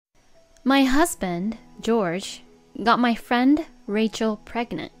My husband, George, got my friend Rachel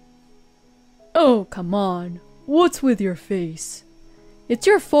pregnant. Oh, come on. What's with your face? It's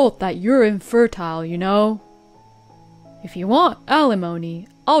your fault that you're infertile, you know. If you want alimony,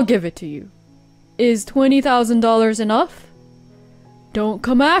 I'll give it to you. Is $20,000 enough? Don't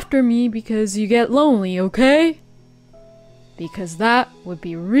come after me because you get lonely, okay? Because that would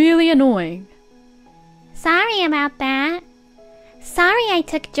be really annoying. Sorry about that. Sorry I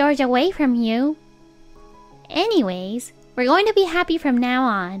took George away from you. Anyways, we're going to be happy from now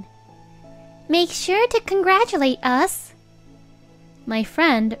on. Make sure to congratulate us. My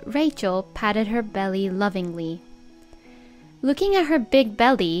friend Rachel patted her belly lovingly. Looking at her big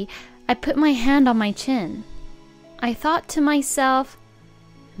belly, I put my hand on my chin. I thought to myself,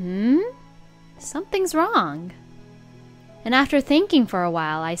 something's wrong. And after thinking for a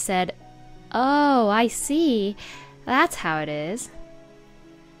while, I said, oh, I see. That's how it is.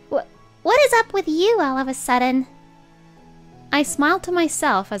 What is up with you all of a sudden? I smiled to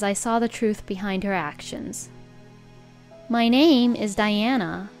myself as I saw the truth behind her actions. My name is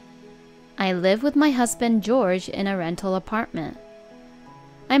Diana. I live with my husband George in a rental apartment.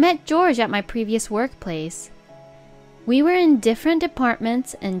 I met George at my previous workplace. We were in different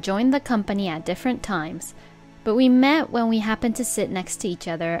departments and joined the company at different times, but we met when we happened to sit next to each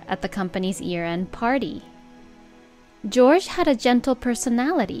other at the company's year-end party. George had a gentle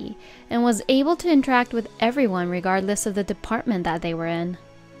personality and was able to interact with everyone regardless of the department that they were in.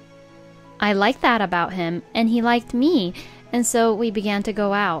 I liked that about him, and he liked me, and so we began to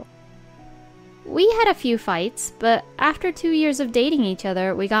go out. We had a few fights, but after 2 years of dating each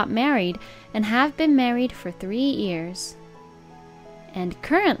other, we got married and have been married for 3 years. And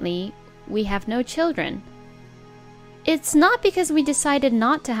currently, we have no children. It's not because we decided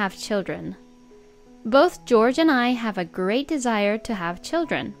not to have children. Both George and I have a great desire to have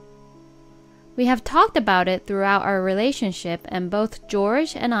children. We have talked about it throughout our relationship, and both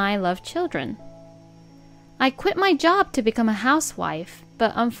George and I love children. I quit my job to become a housewife,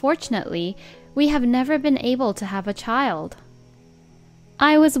 but unfortunately, we have never been able to have a child.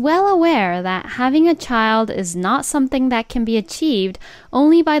 I was well aware that having a child is not something that can be achieved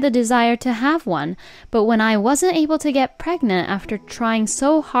only by the desire to have one, but when I wasn't able to get pregnant after trying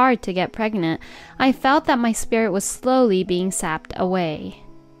so hard to get pregnant, I felt that my spirit was slowly being sapped away.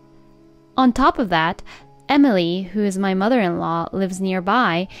 On top of that, Emily, who is my mother-in-law, lives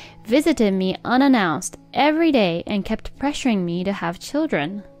nearby, visited me unannounced every day and kept pressuring me to have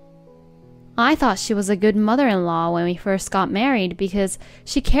children. I thought she was a good mother-in-law when we first got married because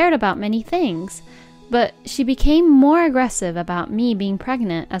she cared about many things, but she became more aggressive about me being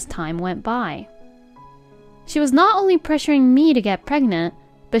pregnant as time went by. She was not only pressuring me to get pregnant,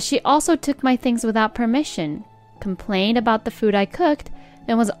 but she also took my things without permission, complained about the food I cooked,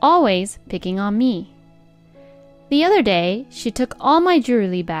 and was always picking on me. The other day, she took all my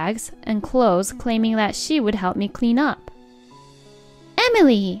jewelry bags and clothes, claiming that she would help me clean up.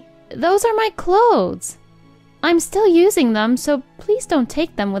 Emily! Those are my clothes. I'm still using them, so please don't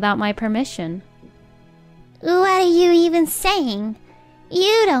take them without my permission. What are you even saying?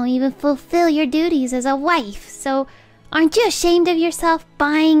 You don't even fulfill your duties as a wife, so aren't you ashamed of yourself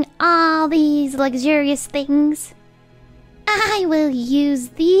buying all these luxurious things? I will use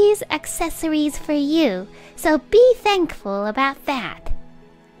these accessories for you, so be thankful about that.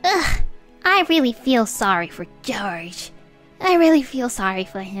 Ugh, I really feel sorry for George. I really feel sorry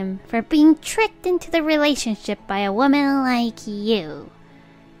for him for being tricked into the relationship by a woman like you.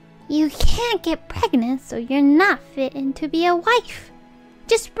 You can't get pregnant, so you're not fit in to be a wife.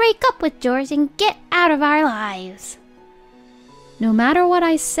 Just break up with George and get out of our lives. No matter what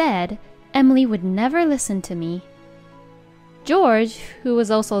I said, Emily would never listen to me. George, who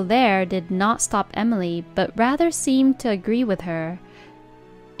was also there, did not stop Emily, but rather seemed to agree with her.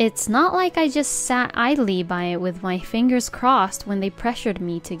 It's not like I just sat idly by it with my fingers crossed when they pressured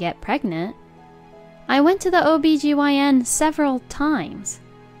me to get pregnant. I went to the OBGYN several times.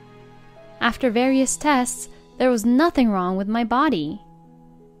 After various tests, there was nothing wrong with my body.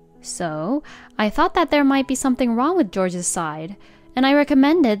 So, I thought that there might be something wrong with George's side, and I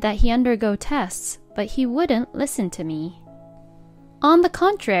recommended that he undergo tests, but he wouldn't listen to me. On the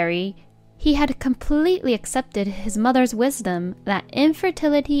contrary, he had completely accepted his mother's wisdom that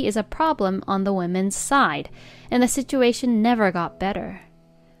infertility is a problem on the women's side, and the situation never got better.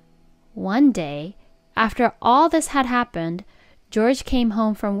 One day, after all this had happened, George came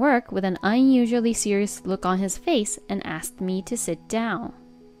home from work with an unusually serious look on his face and asked me to sit down.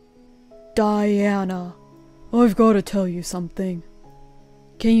 Diana, I've got to tell you something.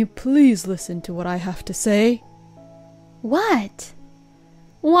 Can you please listen to what I have to say? What?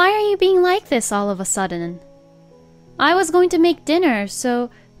 Why are you being like this all of a sudden? I was going to make dinner, so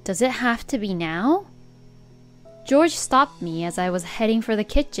does it have to be now? George stopped me as I was heading for the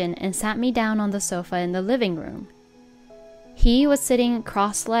kitchen and sat me down on the sofa in the living room. He was sitting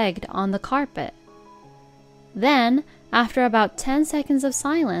cross-legged on the carpet. Then, after about 10 seconds of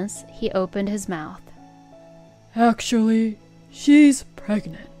silence, he opened his mouth. Actually, she's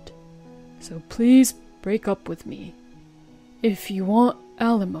pregnant. So please break up with me. If you want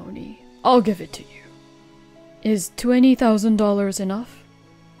alimony, I'll give it to you. Is $20,000 enough?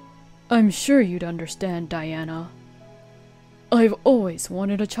 I'm sure you'd understand, Diana. I've always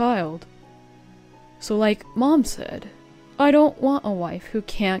wanted a child. So like Mom said, I don't want a wife who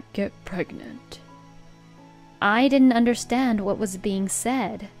can't get pregnant. I didn't understand what was being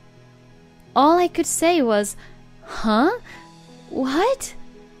said. All I could say was, "Huh? What?"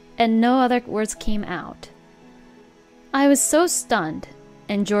 And no other words came out. I was so stunned,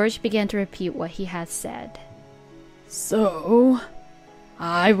 and George began to repeat what he had said. So,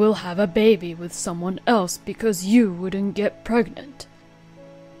 I will have a baby with someone else because you wouldn't get pregnant.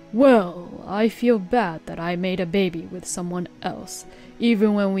 Well, I feel bad that I made a baby with someone else,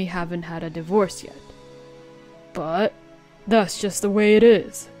 even when we haven't had a divorce yet. But that's just the way it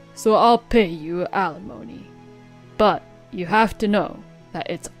is, so I'll pay you alimony. But you have to know that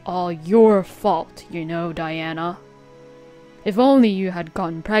it's all your fault, you know, Diana. If only you had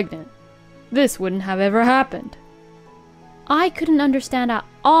gotten pregnant, this wouldn't have ever happened. I couldn't understand at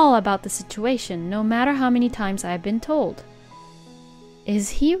all about the situation, no matter how many times I had been told.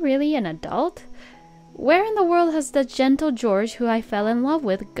 Is he really an adult? Where in the world has the gentle George who I fell in love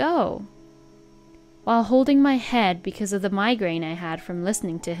with go? While holding my head because of the migraine I had from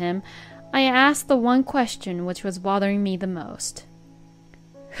listening to him, I asked the one question which was bothering me the most.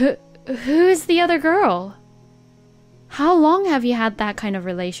 Who is the other girl? How long have you had that kind of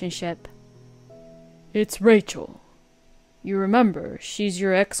relationship? It's Rachel. You remember, she's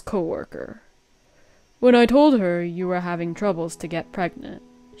your ex-coworker. When I told her you were having troubles to get pregnant,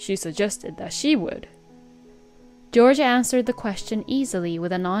 she suggested that she would. George answered the question easily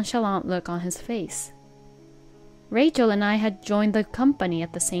with a nonchalant look on his face. Rachel and I had joined the company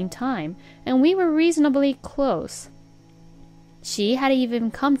at the same time, and we were reasonably close. She had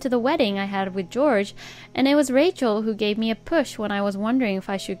even come to the wedding I had with George, and it was Rachel who gave me a push when I was wondering if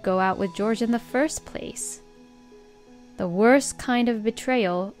I should go out with George in the first place. The worst kind of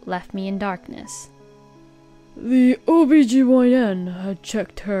betrayal left me in darkness. The OBGYN had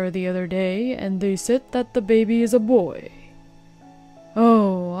checked her the other day, and they said that the baby is a boy.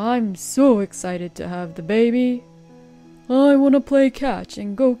 Oh, I'm so excited to have the baby. I want to play catch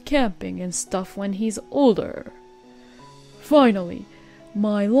and go camping and stuff when he's older. Finally,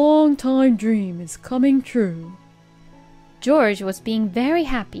 my long-time dream is coming true. George was being very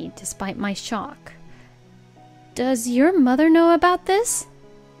happy despite my shock. Does your mother know about this?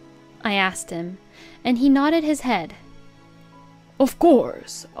 I asked him, and he nodded his head. Of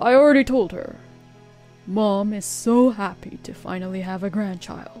course, I already told her. Mom is so happy to finally have a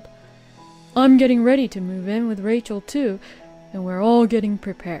grandchild. I'm getting ready to move in with Rachel too, and we're all getting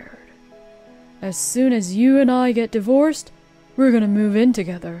prepared. As soon as you and I get divorced, we're gonna move in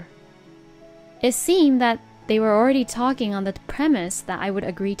together. It seemed that they were already talking on the premise that I would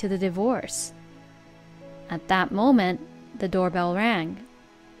agree to the divorce. At that moment, the doorbell rang.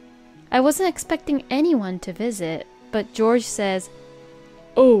 I wasn't expecting anyone to visit, but George says,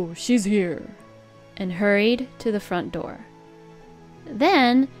 "Oh, she's here," and hurried to the front door.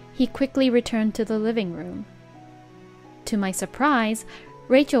 Then he quickly returned to the living room. To my surprise,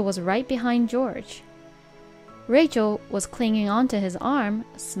 Rachel was right behind George. Rachel was clinging onto his arm,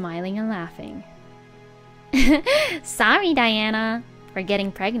 smiling and laughing. Sorry, Diana, for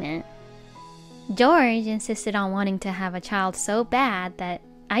getting pregnant. George insisted on wanting to have a child so bad that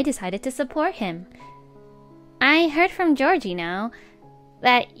I decided to support him. I heard from George, you know,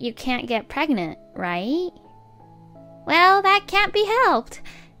 that you can't get pregnant, right? Well, that can't be helped.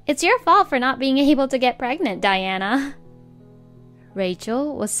 It's your fault for not being able to get pregnant, Diana.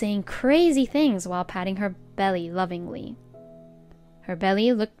 Rachel was saying crazy things while patting her belly lovingly. Her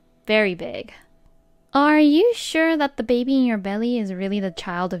belly looked very big. Are you sure that the baby in your belly is really the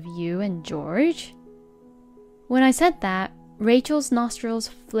child of you and George? When I said that, Rachel's nostrils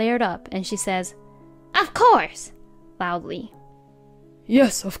flared up and she says, Of course! Loudly.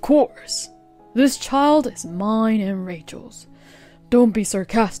 Yes, of course. This child is mine and Rachel's. Don't be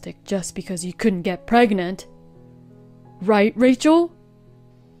sarcastic just because you couldn't get pregnant. Right, Rachel?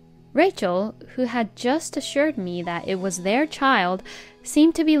 Rachel, who had just assured me that it was their child,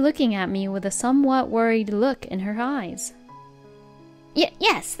 seemed to be looking at me with a somewhat worried look in her eyes.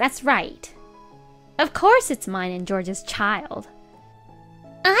 Yes, that's right. Of course it's mine and George's child.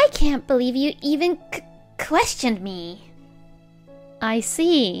 I can't believe you even questioned me. I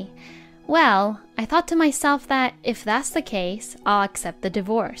see. Well, I thought to myself that if that's the case, I'll accept the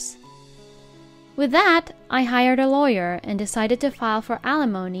divorce. With that, I hired a lawyer and decided to file for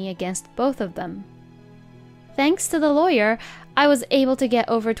alimony against both of them. Thanks to the lawyer, I was able to get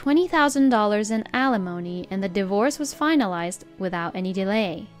over $20,000 in alimony, and the divorce was finalized without any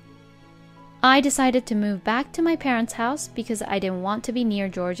delay. I decided to move back to my parents' house because I didn't want to be near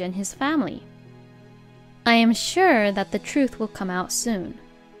George and his family. I am sure that the truth will come out soon.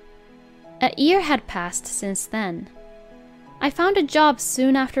 A year had passed since then. I found a job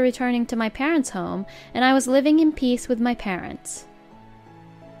soon after returning to my parents' home, and I was living in peace with my parents.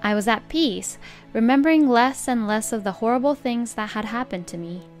 I was at peace, remembering less and less of the horrible things that had happened to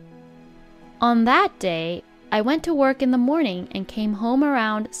me. On that day, I went to work in the morning and came home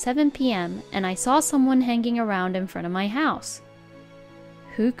around 7 p.m. and I saw someone hanging around in front of my house.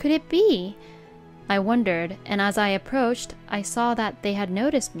 Who could it be? I wondered, and as I approached, I saw that they had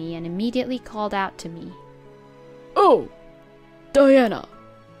noticed me and immediately called out to me. Oh, Diana,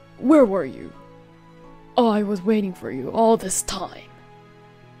 where were you? I was waiting for you all this time.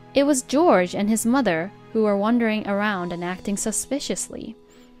 It was George and his mother who were wandering around and acting suspiciously.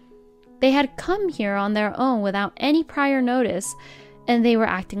 They had come here on their own without any prior notice, and they were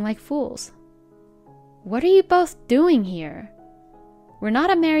acting like fools. What are you both doing here? We're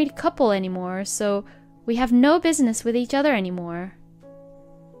not a married couple anymore, so we have no business with each other anymore.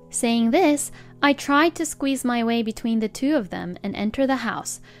 Saying this, I tried to squeeze my way between the two of them and enter the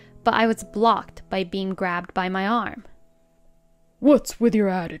house, but I was blocked by being grabbed by my arm. What's with your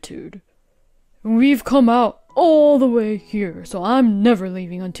attitude? We've come out all the way here, so I'm never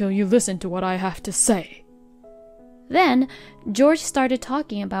leaving until you listen to what I have to say. Then, George started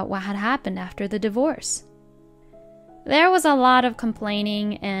talking about what had happened after the divorce. There was a lot of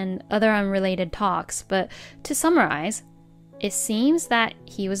complaining and other unrelated talks, but to summarize, it seems that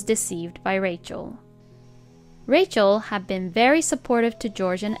he was deceived by Rachel. Rachel had been very supportive to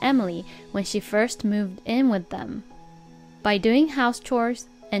George and Emily when she first moved in with them, by doing house chores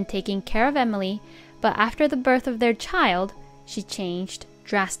and taking care of Emily, but after the birth of their child, she changed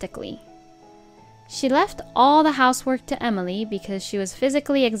drastically. She left all the housework to Emily because she was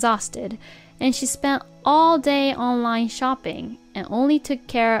physically exhausted, and she spent all day online shopping and only took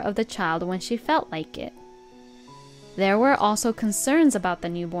care of the child when she felt like it. There were also concerns about the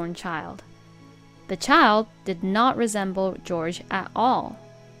newborn child. The child did not resemble George at all.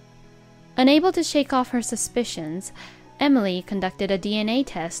 Unable to shake off her suspicions, Emily conducted a DNA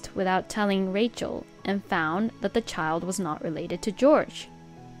test without telling Rachel and found that the child was not related to George.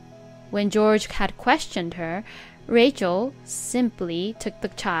 When George had questioned her, Rachel simply took the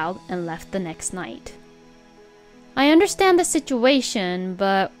child and left the next night. I understand the situation,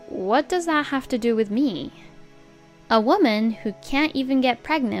 but what does that have to do with me? A woman who can't even get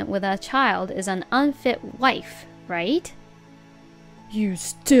pregnant with a child is an unfit wife, right? You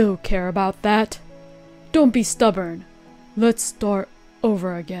still care about that? Don't be stubborn. Let's start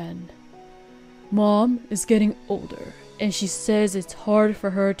over again. Mom is getting older, and she says it's hard for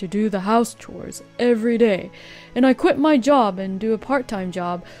her to do the house chores every day, and I quit my job and do a part-time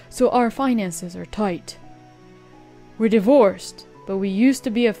job, so our finances are tight. We're divorced, but we used to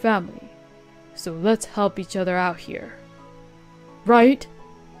be a family, so let's help each other out here. Right?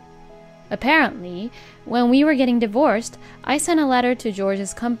 Apparently, when we were getting divorced, I sent a letter to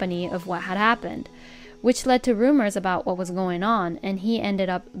George's company of what had happened, which led to rumors about what was going on, and he ended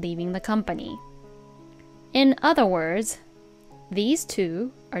up leaving the company. In other words, these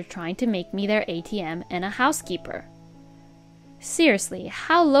two are trying to make me their ATM and a housekeeper. Seriously,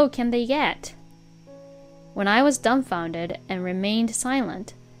 how low can they get? When I was dumbfounded and remained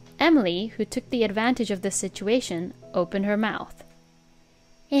silent, Emily, who took the advantage of the situation, opened her mouth.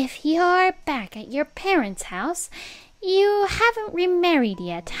 If you're back at your parents' house, you haven't remarried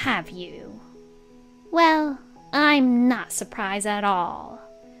yet, have you? Well, I'm not surprised at all.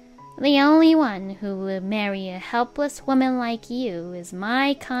 The only one who would marry a helpless woman like you is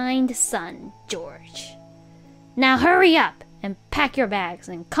my kind son, George. Now hurry up and pack your bags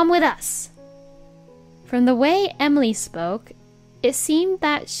and come with us. From the way Emily spoke, it seemed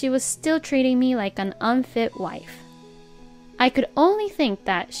that she was still treating me like an unfit wife. I could only think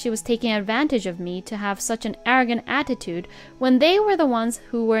that she was taking advantage of me to have such an arrogant attitude when they were the ones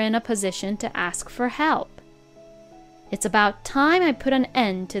who were in a position to ask for help. It's about time I put an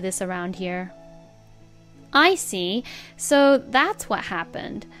end to this around here. I see, so that's what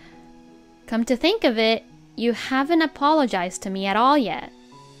happened. Come to think of it, you haven't apologized to me at all yet.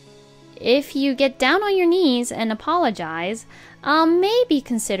 If you get down on your knees and apologize, I'll maybe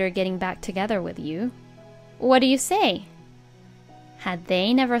consider getting back together with you. What do you say?" Had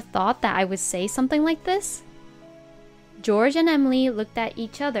they never thought that I would say something like this? George and Emily looked at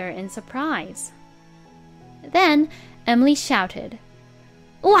each other in surprise. Then Emily shouted,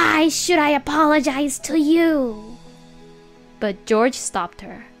 "Why should I apologize to you?" But George stopped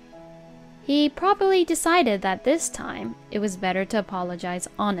her. He probably decided that this time it was better to apologize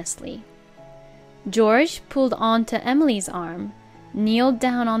honestly. George pulled onto Emily's arm, kneeled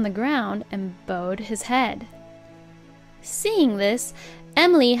down on the ground, and bowed his head. Seeing this,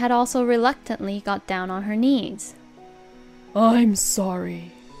 Emily had also reluctantly got down on her knees. "I'm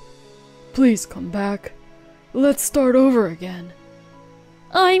sorry. Please come back. Let's start over again."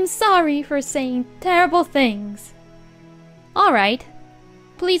 "I'm sorry for saying terrible things." "All right.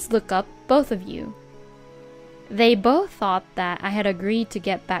 Please look up, both of you." They both thought that I had agreed to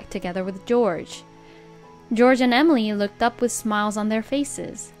get back together with George. George and Emily looked up with smiles on their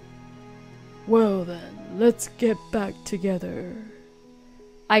faces. "Well then, let's get back together."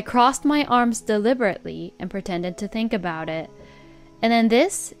 I crossed my arms deliberately and pretended to think about it. And then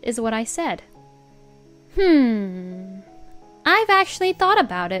this is what I said. I've actually thought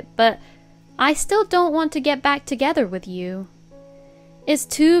about it, but I still don't want to get back together with you. It's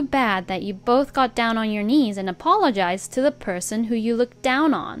too bad that you both got down on your knees and apologized to the person who you looked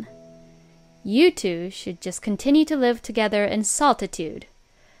down on. You two should just continue to live together in solitude.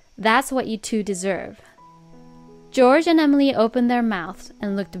 That's what you two deserve." George and Emily opened their mouths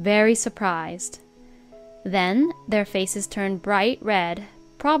and looked very surprised. Then their faces turned bright red,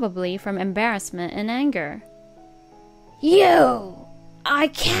 probably from embarrassment and anger. "You! I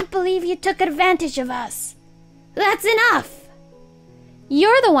can't believe you took advantage of us. That's enough!"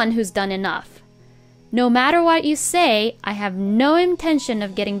 "You're the one who's done enough. No matter what you say, I have no intention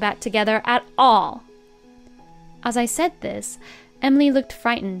of getting back together at all." As I said this, Emily looked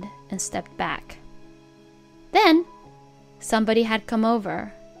frightened and stepped back. Then, somebody had come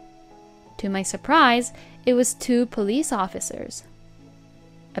over. To my surprise, it was 2 police officers.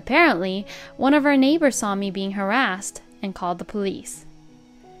 Apparently, one of our neighbors saw me being harassed and called the police.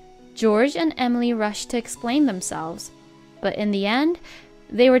 George and Emily rushed to explain themselves, but in the end,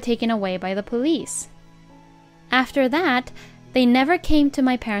 they were taken away by the police. After that, they never came to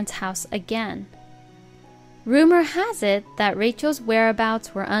my parents' house again. Rumor has it that Rachel's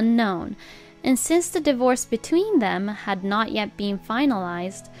whereabouts were unknown, and since the divorce between them had not yet been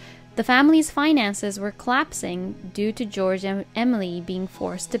finalized, the family's finances were collapsing due to George and Emily being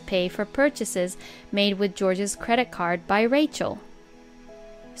forced to pay for purchases made with George's credit card by Rachel.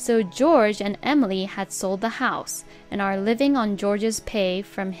 So George and Emily had sold the house and are living on George's pay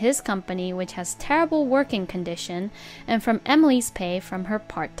from his company, which has terrible working condition, and from Emily's pay from her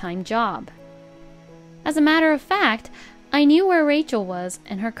part-time job. As a matter of fact, I knew where Rachel was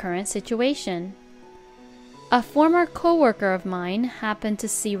and her current situation. A former co-worker of mine happened to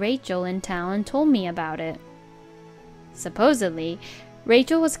see Rachel in town and told me about it. Supposedly,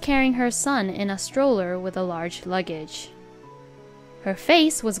 Rachel was carrying her son in a stroller with a large luggage. Her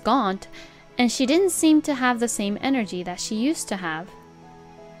face was gaunt, and she didn't seem to have the same energy that she used to have.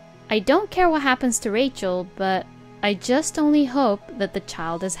 I don't care what happens to Rachel, but I just only hope that the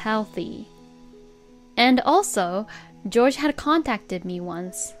child is healthy. And also, George had contacted me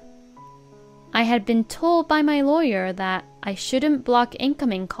once. I had been told by my lawyer that I shouldn't block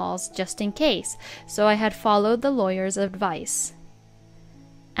incoming calls just in case, so I had followed the lawyer's advice.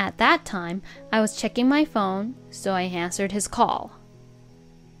 At that time, I was checking my phone, so I answered his call.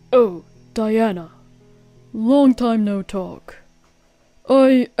 "Oh, Diana. Long time no talk.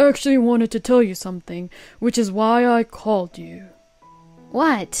 I actually wanted to tell you something, which is why I called you."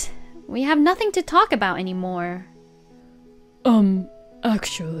 "What? We have nothing to talk about anymore."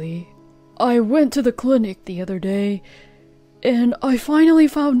 Actually, I went to the clinic the other day, and I finally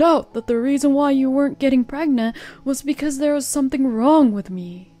found out that the reason why you weren't getting pregnant was because there was something wrong with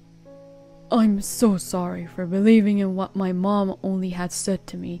me. I'm so sorry for believing in what my mom only had said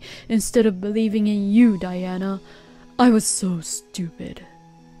to me instead of believing in you, Diana. I was so stupid.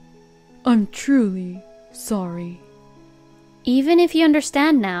 I'm truly sorry. Even if you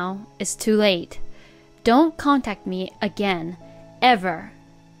understand now, it's too late. Don't contact me again, ever.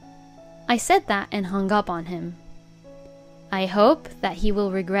 I said that and hung up on him. I hope that he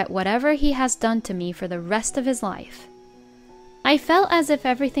will regret whatever he has done to me for the rest of his life. I felt as if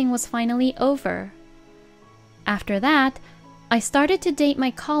everything was finally over. After that, I started to date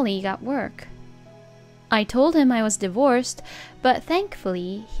my colleague at work. I told him I was divorced, but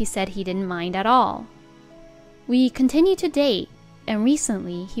thankfully he said he didn't mind at all. We continued to date, and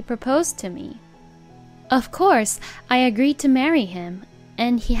recently he proposed to me. Of course, I agreed to marry him,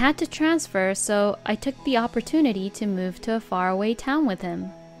 and he had to transfer, so I took the opportunity to move to a faraway town with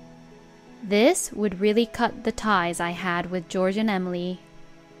him. This would really cut the ties I had with George and Emily.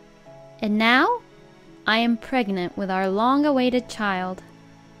 And now, I am pregnant with our long-awaited child.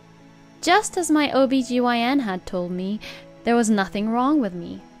 Just as my OBGYN had told me, there was nothing wrong with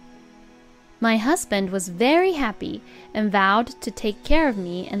me. My husband was very happy and vowed to take care of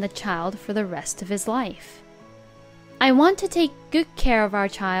me and the child for the rest of his life. I want to take good care of our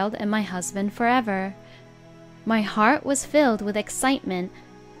child and my husband forever. My heart was filled with excitement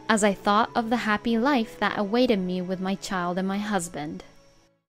as I thought of the happy life that awaited me with my child and my husband.